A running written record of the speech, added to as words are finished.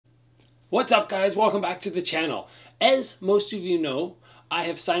What's up, guys? Welcome back to the channel. As most of you know, I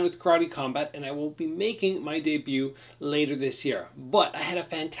have signed with Karate Combat and I will be making my debut later this year. But I had a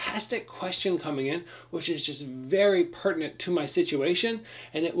fantastic question coming in, which is just very pertinent to my situation.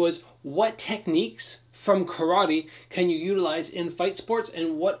 And it was, what techniques from karate can you utilize in fight sports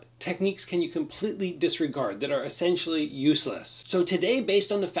and what techniques can you completely disregard that are essentially useless? So today,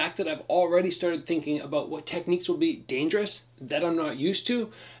 based on the fact that I've already started thinking about what techniques will be dangerous that I'm not used to,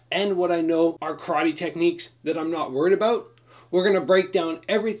 and what I know are karate techniques that I'm not worried about, we're going to break down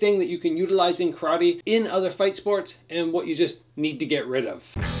everything that you can utilize in karate in other fight sports and what you just need to get rid of.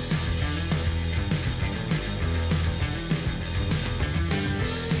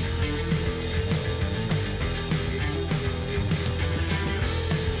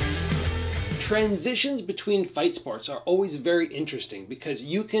 Transitions between fight sports are always very interesting because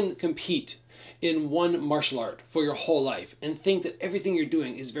you can compete in one martial art for your whole life and think that everything you're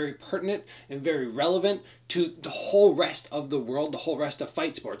doing is very pertinent and very relevant to the whole rest of the world, the whole rest of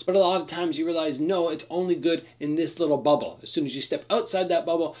fight sports. But a lot of times you realize, no, it's only good in this little bubble. As soon as you step outside that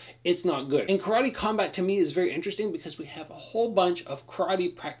bubble, it's not good. And Karate Combat to me is very interesting because we have a whole bunch of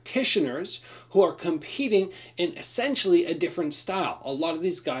karate practitioners who are competing in essentially a different style. A lot of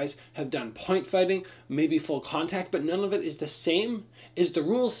these guys have done point fighting, maybe full contact, but none of it is the same as the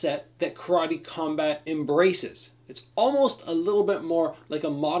rule set that Karate Combat embraces. It's almost a little bit more like a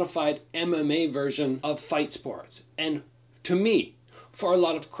modified MMA version of fight sports. And to me, for a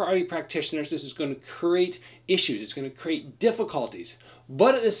lot of karate practitioners, this is going to create issues. It's going to create difficulties.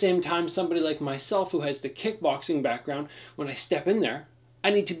 But at the same time, somebody like myself who has the kickboxing background, when I step in there, I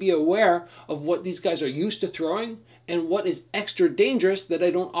need to be aware of what these guys are used to throwing and what is extra dangerous that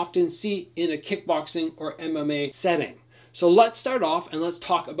I don't often see in a kickboxing or MMA setting. So let's start off and let's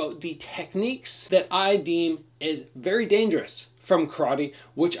talk about the techniques that I deem is very dangerous from karate,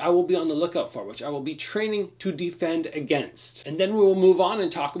 which I will be on the lookout for, which I will be training to defend against. And then we will move on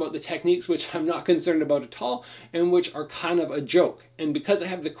and talk about the techniques which I'm not concerned about at all and which are kind of a joke. And because I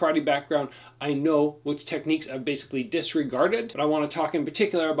have the karate background, I know which techniques I've basically disregarded, but I want to talk in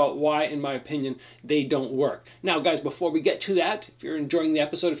particular about why, in my opinion, they don't work. Now, guys, before we get to that, if you're enjoying the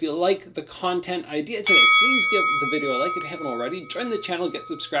episode, if you like the content idea today, please give the video a like if you haven't already. Join the channel, get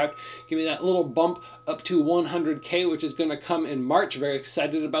subscribed, give me that little bump up to 100K, which is going to come in March. Very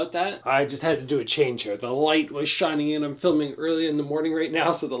excited about that. I just had to do a change here. The light was shining in. I'm filming early in the morning right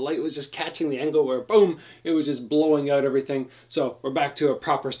now, so the light was just catching the angle where, boom, it was just blowing out everything. So we're back to a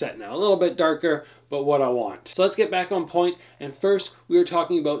proper set now. A little bit darker, but what I want. So let's get back on point. And first, we were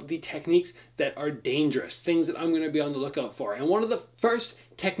talking about the techniques that are dangerous, things that I'm going to be on the lookout for. And one of the first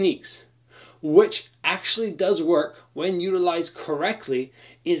techniques, which actually does work when utilized correctly,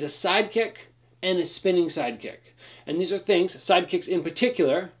 is a side kick and a spinning side kick. And these are things, side kicks in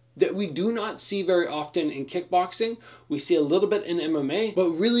particular, that we do not see very often in kickboxing. We see a little bit in MMA, but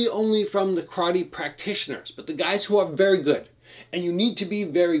really only from the karate practitioners, but the guys who are very good. And you need to be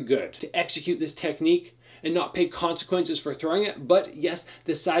very good to execute this technique and not pay consequences for throwing it. But yes,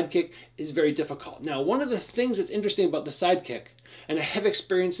 the side kick is very difficult. Now, one of the things that's interesting about the side kick, and I have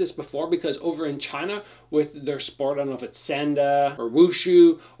experienced this before because over in China with their sport, I don't know if it's Sanda or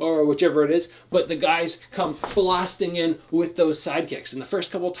Wushu or whichever it is, but the guys come blasting in with those side kicks. And the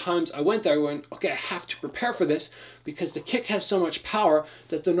first couple of times I went there, I went, okay, I have to prepare for this because the kick has so much power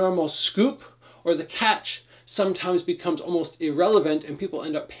that the normal scoop or the catch sometimes becomes almost irrelevant and people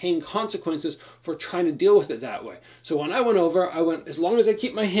end up paying consequences for trying to deal with it that way. So when I went over, I went, as long as I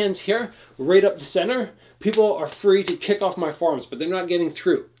keep my hands here, right up the center, people are free to kick off my forearms, but they're not getting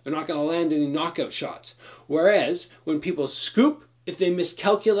through. They're not going to land any knockout shots. Whereas when people scoop, if they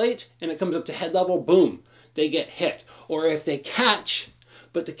miscalculate and it comes up to head level, boom, they get hit. Or if they catch,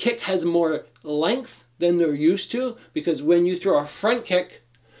 but the kick has more length than they're used to, because when you throw a front kick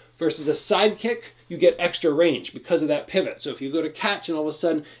versus a side kick, you get extra range because of that pivot. So if you go to catch and all of a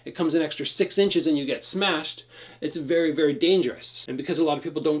sudden it comes an extra 6 inches and you get smashed, it's very, very dangerous. And because a lot of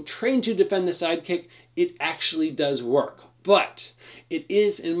people don't train to defend the side kick, it actually does work. But it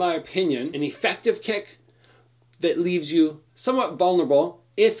is, in my opinion, an effective kick that leaves you somewhat vulnerable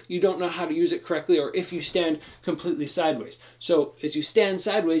if you don't know how to use it correctly or if you stand completely sideways. So as you stand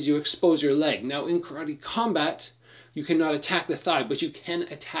sideways, you expose your leg. Now in Karate Combat, you cannot attack the thigh, but you can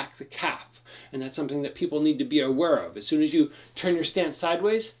attack the calf. And that's something that people need to be aware of. As soon as you turn your stance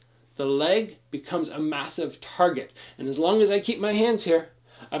sideways, the leg becomes a massive target. And as long as I keep my hands here,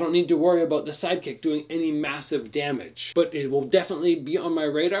 I don't need to worry about the side kick doing any massive damage. But it will definitely be on my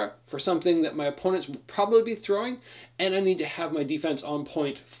radar for something that my opponents will probably be throwing and I need to have my defense on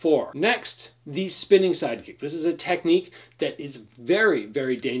point for. Next, the spinning side kick. This is a technique that is very,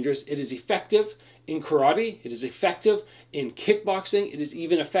 very dangerous. It is effective in karate, it is effective in kickboxing, it is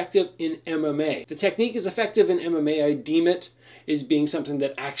even effective in MMA. The technique is effective in MMA. I deem it as being something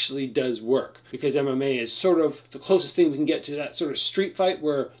that actually does work, because MMA is sort of the closest thing we can get to that sort of street fight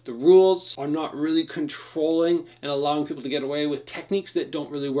where the rules are not really controlling and allowing people to get away with techniques that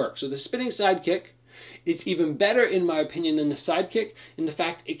don't really work. So the spinning side kick, it's even better in my opinion than the side kick in the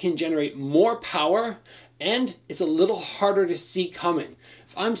fact it can generate more power and it's a little harder to see coming.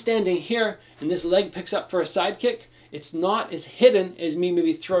 If I'm standing here and this leg picks up for a side kick, it's not as hidden as me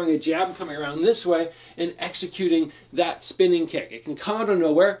maybe throwing a jab coming around this way and executing that spinning kick. It can come out of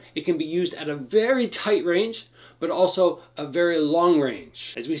nowhere. It can be used at a very tight range, but also a very long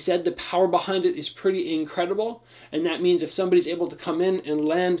range. As we said, the power behind it is pretty incredible, and that means if somebody's able to come in and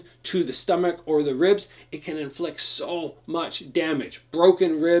land to the stomach or the ribs, it can inflict so much damage.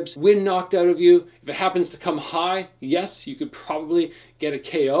 Broken ribs, wind knocked out of you. If it happens to come high, yes, you could probably get a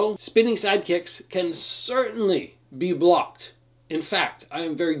KO. Spinning side kicks can certainly be blocked. In fact, I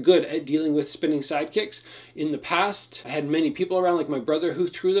am very good at dealing with spinning side kicks. In the past, I had many people around, like my brother, who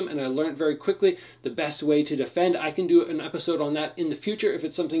threw them, and I learned very quickly the best way to defend. I can do an episode on that in the future if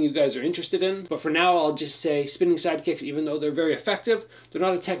it's something you guys are interested in. But for now, I'll just say spinning side kicks, even though they're very effective, they're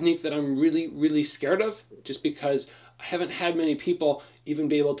not a technique that I'm really, really scared of, just because I haven't had many people even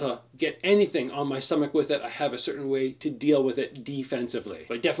be able to get anything on my stomach with it. I have a certain way to deal with it defensively,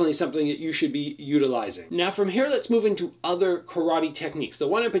 but definitely something that you should be utilizing. Now from here, let's move into other karate techniques. The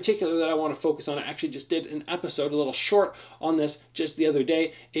one in particular that I want to focus on, I actually just did an episode, a little short on this just the other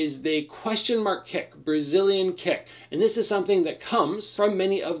day, is the question mark kick, Brazilian kick. And this is something that comes from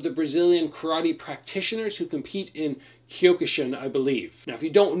many of the Brazilian karate practitioners who compete in Kyokushin, I believe. Now if you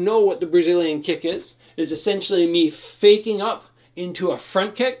don't know what the Brazilian kick is, it's essentially me faking up into a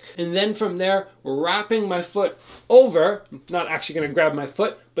front kick, and then from there wrapping my foot over. I'm not actually going to grab my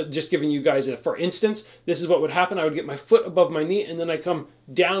foot, but just giving you guys a for instance, this is what would happen. I would get my foot above my knee and then I come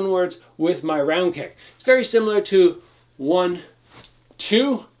downwards with my round kick. It's very similar to 1,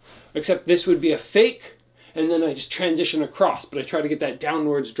 2, except this would be a fake and then I just transition across, but I try to get that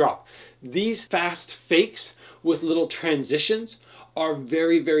downwards drop. These fast fakes with little transitions are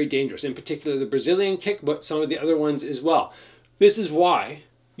very, very dangerous, in particular the Brazilian kick, but some of the other ones as well. This is why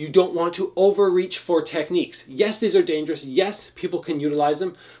you don't want to overreach for techniques. Yes, these are dangerous. Yes, people can utilize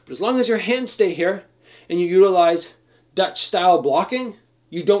them. But as long as your hands stay here and you utilize Dutch style blocking,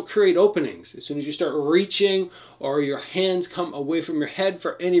 you don't create openings. As soon as you start reaching or your hands come away from your head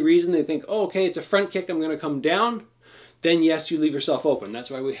for any reason, they think, oh, okay, it's a front kick, I'm going to come down. Then yes, you leave yourself open. That's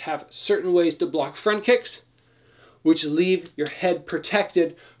why we have certain ways to block front kicks, which leave your head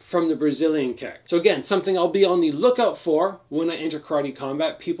protected from the Brazilian kick. So again, something I'll be on the lookout for when I enter karate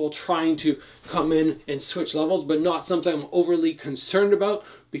combat, people trying to come in and switch levels, but not something I'm overly concerned about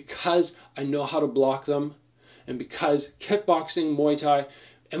because I know how to block them, and because kickboxing, Muay Thai,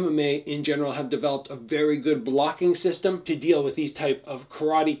 MMA in general have developed a very good blocking system to deal with these type of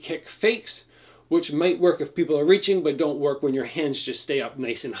karate kick fakes, which might work if people are reaching, but don't work when your hands just stay up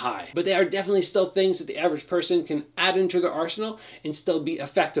nice and high. But they are definitely still things that the average person can add into their arsenal and still be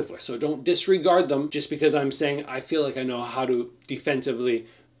effective with. So don't disregard them just because I'm saying I feel like I know how to defensively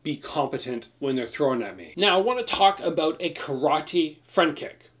be competent when they're thrown at me. Now I want to talk about a karate front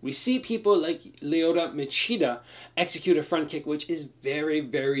kick. We see people like Lyoto Machida execute a front kick, which is very,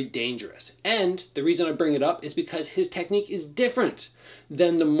 very dangerous. And the reason I bring it up is because his technique is different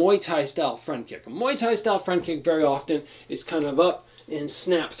than the Muay Thai style front kick. A Muay Thai style front kick very often is kind of up and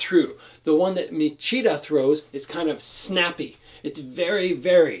snap through. The one that Machida throws is kind of snappy. It's very,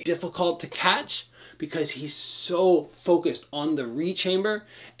 very difficult to catch because he's so focused on the re-chamber,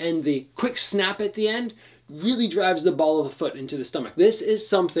 and the quick snap at the end really drives the ball of the foot into the stomach. This is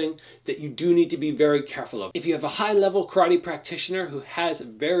something that you do need to be very careful of. If you have a high-level karate practitioner who has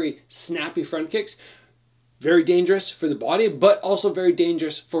very snappy front kicks, very dangerous for the body, but also very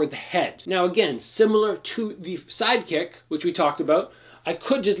dangerous for the head. Now again, similar to the side kick, which we talked about, I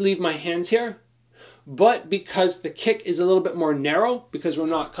could just leave my hands here, but because the kick is a little bit more narrow, because we're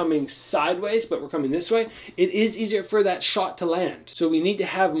not coming sideways, but we're coming this way, it is easier for that shot to land. So we need to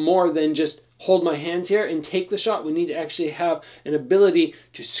have more than just hold my hands here and take the shot. We need to actually have an ability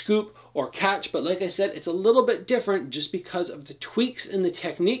to scoop or catch, but like I said, it's a little bit different just because of the tweaks in the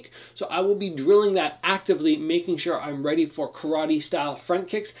technique. So I will be drilling that actively, making sure I'm ready for karate style front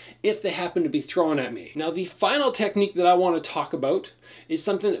kicks if they happen to be thrown at me. Now the final technique that I want to talk about is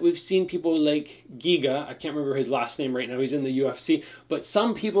something that we've seen people like Giga, I can't remember his last name right now, he's in the UFC, but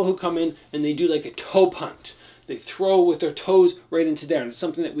some people who come in and they do like a toe punt. they throw with their toes right into there. And it's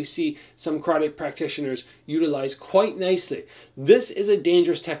something that we see some karate practitioners utilize quite nicely. This is a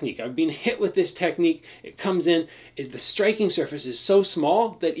dangerous technique. I've been hit with this technique. It comes in, the striking surface is so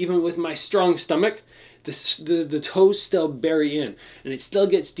small that even with my strong stomach, the toes still bury in, and it still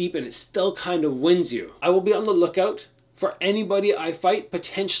gets deep, and it still kind of wins you. I will be on the lookout for anybody I fight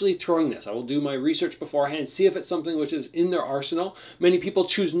potentially throwing this. I will do my research beforehand, see if it's something which is in their arsenal. Many people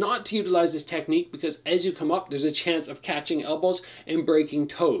choose not to utilize this technique because as you come up, there's a chance of catching elbows and breaking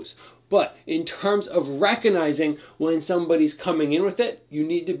toes. But in terms of recognizing when somebody's coming in with it, you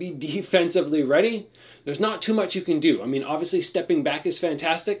need to be defensively ready. There's not too much you can do. I mean, obviously stepping back is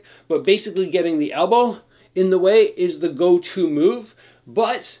fantastic, but basically getting the elbow in the way is the go-to move.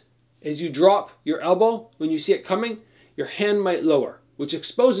 But as you drop your elbow, when you see it coming, your hand might lower, which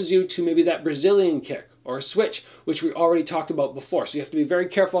exposes you to maybe that Brazilian kick or a switch, which we already talked about before. So you have to be very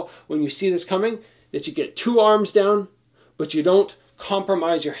careful when you see this coming, that you get two arms down, but you don't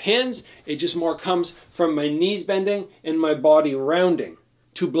compromise your hands. It just more comes from my knees bending and my body rounding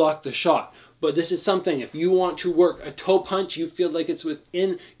to block the shot. But this is something, if you want to work a toe punch, you feel like it's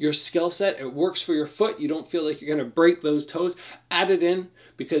within your skill set, it works for your foot, you don't feel like you're going to break those toes, add it in,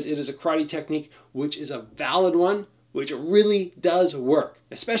 because it is a karate technique which is a valid one, which really does work,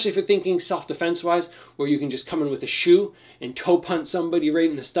 especially if you're thinking self-defense wise, where you can just come in with a shoe and toe punch somebody right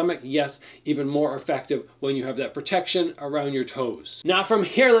in the stomach. Yes, even more effective when you have that protection around your toes. Now from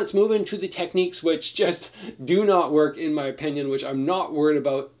here, let's move into the techniques which just do not work in my opinion, which I'm not worried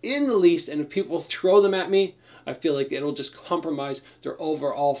about in the least, and if people throw them at me, I feel like it'll just compromise their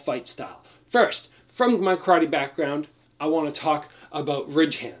overall fight style. First, from my karate background, I want to talk about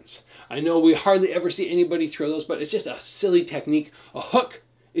ridge hands. I know we hardly ever see anybody throw those, but it's just a silly technique. A hook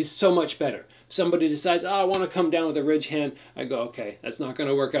is so much better. If somebody decides, oh, I want to come down with a ridge hand, I go, okay, that's not going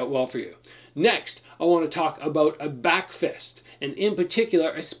to work out well for you. Next, I want to talk about a back fist, and in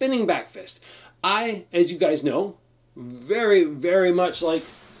particular, a spinning back fist. I, as you guys know, very, very much like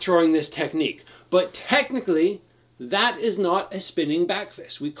throwing this technique, but technically, that is not a spinning back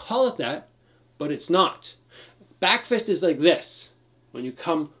fist. We call it that, but it's not. Back fist is like this, when you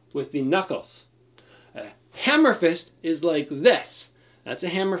come with the knuckles. A hammer fist is like this. That's a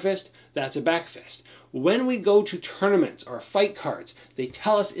hammer fist, that's a back fist. When we go to tournaments or fight cards, they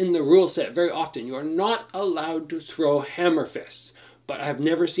tell us in the rule set very often, you are not allowed to throw hammer fists. But I've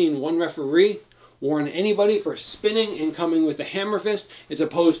never seen one referee warn anybody for spinning and coming with a hammer fist as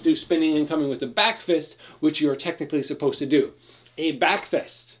opposed to spinning and coming with a back fist, which you are technically supposed to do. A back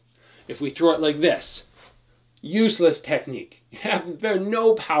fist, if we throw it like this, useless technique. You have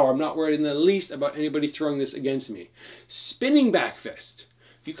no power. I'm not worried in the least about anybody throwing this against me. Spinning back fist.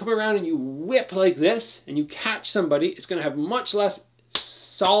 If you come around and you whip like this and you catch somebody, it's going to have much less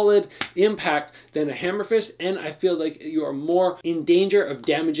solid impact than a hammer fist, and I feel like you are more in danger of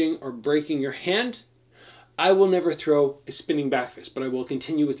damaging or breaking your hand. I will never throw a spinning back fist, but I will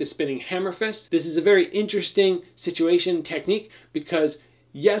continue with the spinning hammer fist. This is a very interesting situation technique because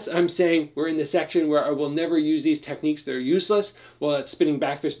yes, I'm saying we're in the section where I will never use these techniques. They're useless. Well, that's spinning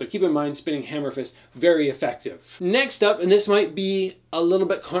back fist, but keep in mind, spinning hammer fist, very effective. Next up, and this might be a little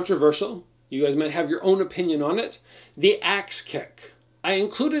bit controversial, you guys might have your own opinion on it, the axe kick. I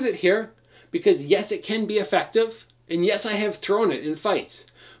included it here because yes, it can be effective, and yes, I have thrown it in fights,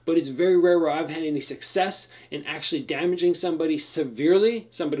 but it's very rare where I've had any success in actually damaging somebody severely,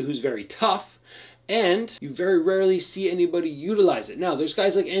 somebody who's very tough, and you very rarely see anybody utilize it. Now, there's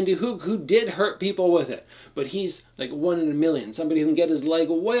guys like Andy Hoog who did hurt people with it, but he's like 1 in a million. Somebody who can get his leg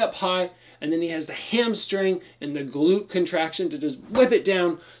way up high, and then he has the hamstring and the glute contraction to just whip it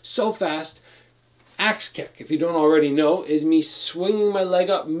down so fast. Axe kick, if you don't already know, is me swinging my leg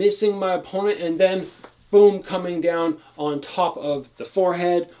up, missing my opponent, and then boom, coming down on top of the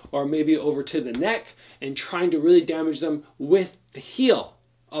forehead or maybe over to the neck and trying to really damage them with the heel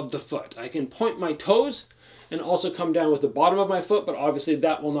of the foot. I can point my toes and also come down with the bottom of my foot, but obviously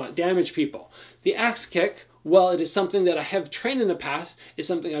that will not damage people. The axe kick, well, it is something that I have trained in the past, is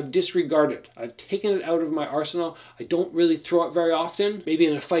something I've disregarded. I've taken it out of my arsenal. I don't really throw it very often. Maybe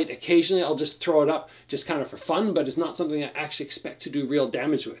in a fight occasionally I'll just throw it up just kind of for fun, but it's not something I actually expect to do real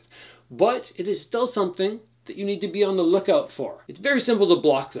damage with. But it is still something that you need to be on the lookout for. It's very simple to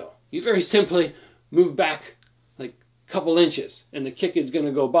block though. You very simply move back like a couple inches and the kick is going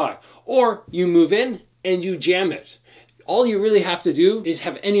to go by. Or you move in and you jam it. All you really have to do is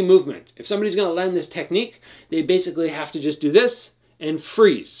have any movement. If somebody's going to land this technique, they basically have to just do this and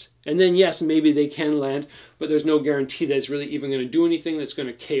freeze. And then yes, maybe they can land, but there's no guarantee that it's really even going to do anything that's going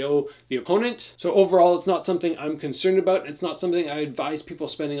to KO the opponent. So overall, it's not something I'm concerned about. It's not something I advise people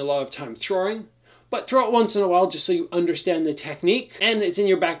spending a lot of time throwing. but throw it once in a while just so you understand the technique, and it's in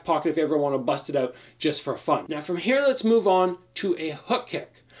your back pocket if you ever want to bust it out just for fun. Now from here, let's move on to a hook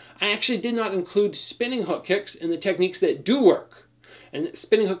kick. I actually did not include spinning hook kicks in the techniques that do work. And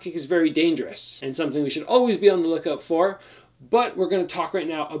spinning hook kick is very dangerous and something we should always be on the lookout for, but we're going to talk right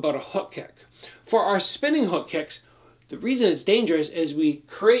now about a hook kick. For our spinning hook kicks, the reason it's dangerous is we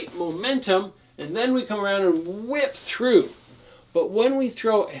create momentum and then we come around and whip through. But when we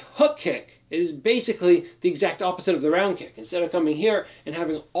throw a hook kick, it is basically the exact opposite of the round kick. Instead of coming here and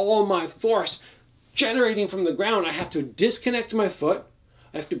having all my force generating from the ground, I have to disconnect my foot,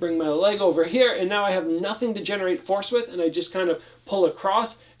 I have to bring my leg over here, and now I have nothing to generate force with, and I just kind of pull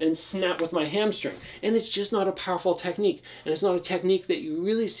across and snap with my hamstring. And it's just not a powerful technique. And it's not a technique that you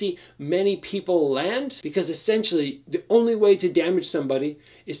really see many people land, because essentially the only way to damage somebody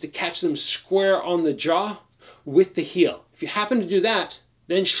is to catch them square on the jaw with the heel. If you happen to do that,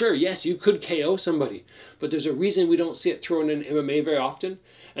 then sure, yes, you could KO somebody. But there's a reason we don't see it thrown in MMA very often.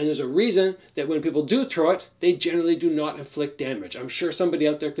 And there's a reason that when people do throw it, they generally do not inflict damage. I'm sure somebody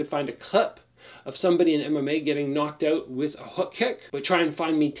out there could find a clip of somebody in MMA getting knocked out with a hook kick, but try and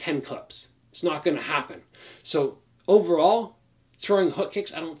find me 10 clips. It's not going to happen. So overall, throwing hook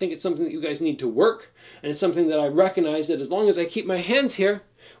kicks, I don't think it's something that you guys need to work. And it's something that I recognize that as long as I keep my hands here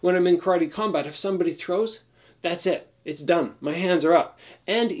when I'm in karate combat, if somebody throws, that's it. It's done. My hands are up.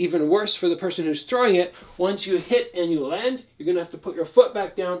 And even worse for the person who's throwing it, once you hit and you land, you're going to have to put your foot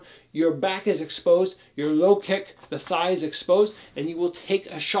back down, your back is exposed, your low kick, the thigh is exposed, and you will take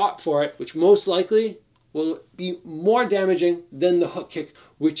a shot for it, which most likely will be more damaging than the hook kick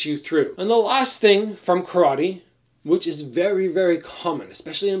which you threw. And the last thing from karate, which is very, very common,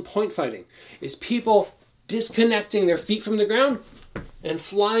 especially in point fighting, is people disconnecting their feet from the ground and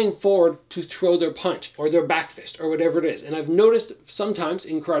flying forward to throw their punch or their back fist or whatever it is. And I've noticed sometimes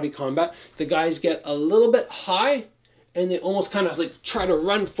in karate combat, the guys get a little bit high and they almost kind of like try to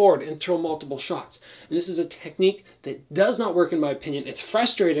run forward and throw multiple shots. And this is a technique that does not work in my opinion. It's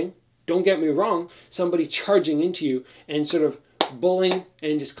frustrating, don't get me wrong. Somebody charging into you and sort of bullying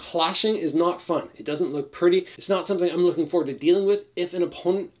and just clashing is not fun. It doesn't look pretty. It's not something I'm looking forward to dealing with if an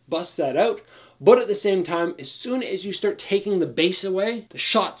opponent busts that out. But at the same time, as soon as you start taking the base away, the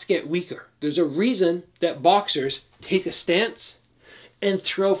shots get weaker. There's a reason that boxers take a stance and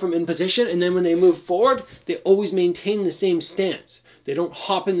throw from in position, and then when they move forward, they always maintain the same stance. They don't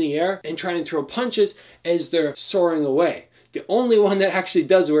hop in the air and try and throw punches as they're soaring away. The only one that actually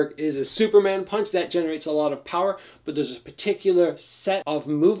does work is a Superman punch. That generates a lot of power, but there's a particular set of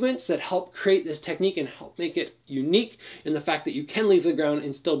movements that help create this technique and help make it unique in the fact that you can leave the ground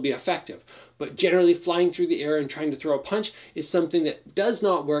and still be effective. But generally flying through the air and trying to throw a punch is something that does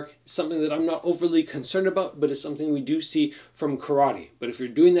not work, something that I'm not overly concerned about, but it's something we do see from karate. But if you're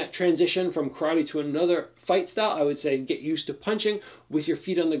doing that transition from karate to another fight style, I would say get used to punching with your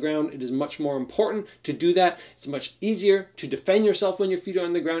feet on the ground. It is much more important to do that. It's much easier to defend yourself when your feet are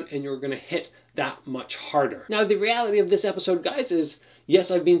on the ground, and you're going to hit that much harder. Now, the reality of this episode, guys, is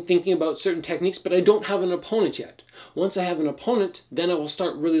yes, I've been thinking about certain techniques, but I don't have an opponent yet. Once I have an opponent, then I will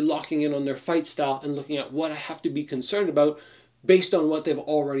start really locking in on their fight style and looking at what I have to be concerned about based on what they've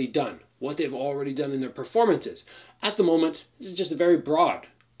already done, what they've already done in their performances. At the moment, this is just a very broad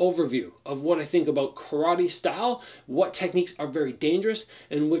overview of what I think about karate style, what techniques are very dangerous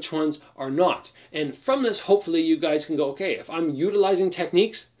and which ones are not. And from this, hopefully you guys can go, okay, if I'm utilizing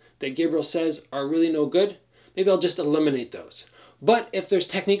techniques that Gabriel says are really no good, maybe I'll just eliminate those. But if there's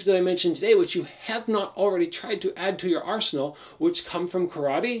techniques that I mentioned today which you have not already tried to add to your arsenal, which come from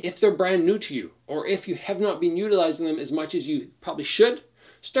karate, if they're brand new to you, or if you have not been utilizing them as much as you probably should,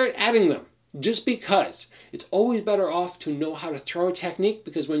 start adding them. Just because it's always better off to know how to throw a technique,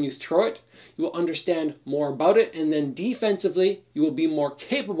 because when you throw it, you will understand more about it, and then defensively, you will be more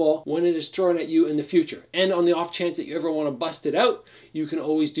capable when it is thrown at you in the future. And on the off chance that you ever want to bust it out, you can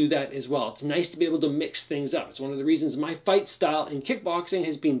always do that as well. It's nice to be able to mix things up. It's one of the reasons my fight style in kickboxing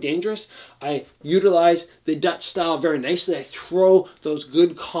has been dangerous. I utilize the Dutch style very nicely. I throw those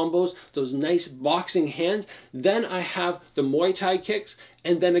good combos, those nice boxing hands. Then I have the Muay Thai kicks,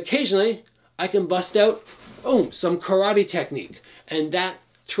 and then occasionally I can bust out, boom, some karate technique. And that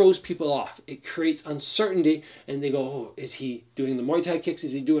throws people off. It creates uncertainty, and they go, oh, is he doing the Muay Thai kicks?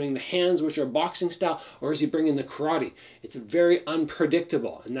 Is he doing the hands, which are boxing style, or is he bringing the karate? It's very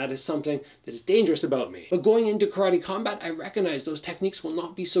unpredictable, and that is something that is dangerous about me. But going into karate combat, I recognize those techniques will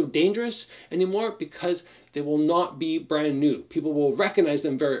not be so dangerous anymore because they will not be brand new. People will recognize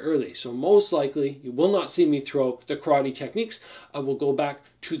them very early. So most likely, you will not see me throw the karate techniques. I will go back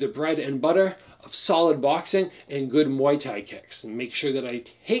to the bread and butter of solid boxing and good Muay Thai kicks, and make sure that I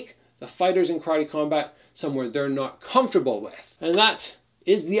take the fighters in karate combat somewhere they're not comfortable with. And that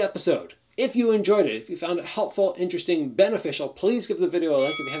is the episode. If you enjoyed it, if you found it helpful, interesting, beneficial, please give the video a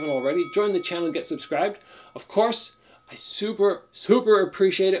like if you haven't already. Join the channel and get subscribed. Of course, I super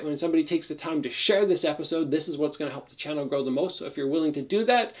appreciate it when somebody takes the time to share this episode. This is what's going to help the channel grow the most. So if you're willing to do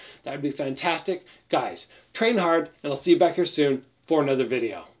that, that would be fantastic. Guys, train hard, and I'll see you back here soon for another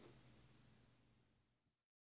video.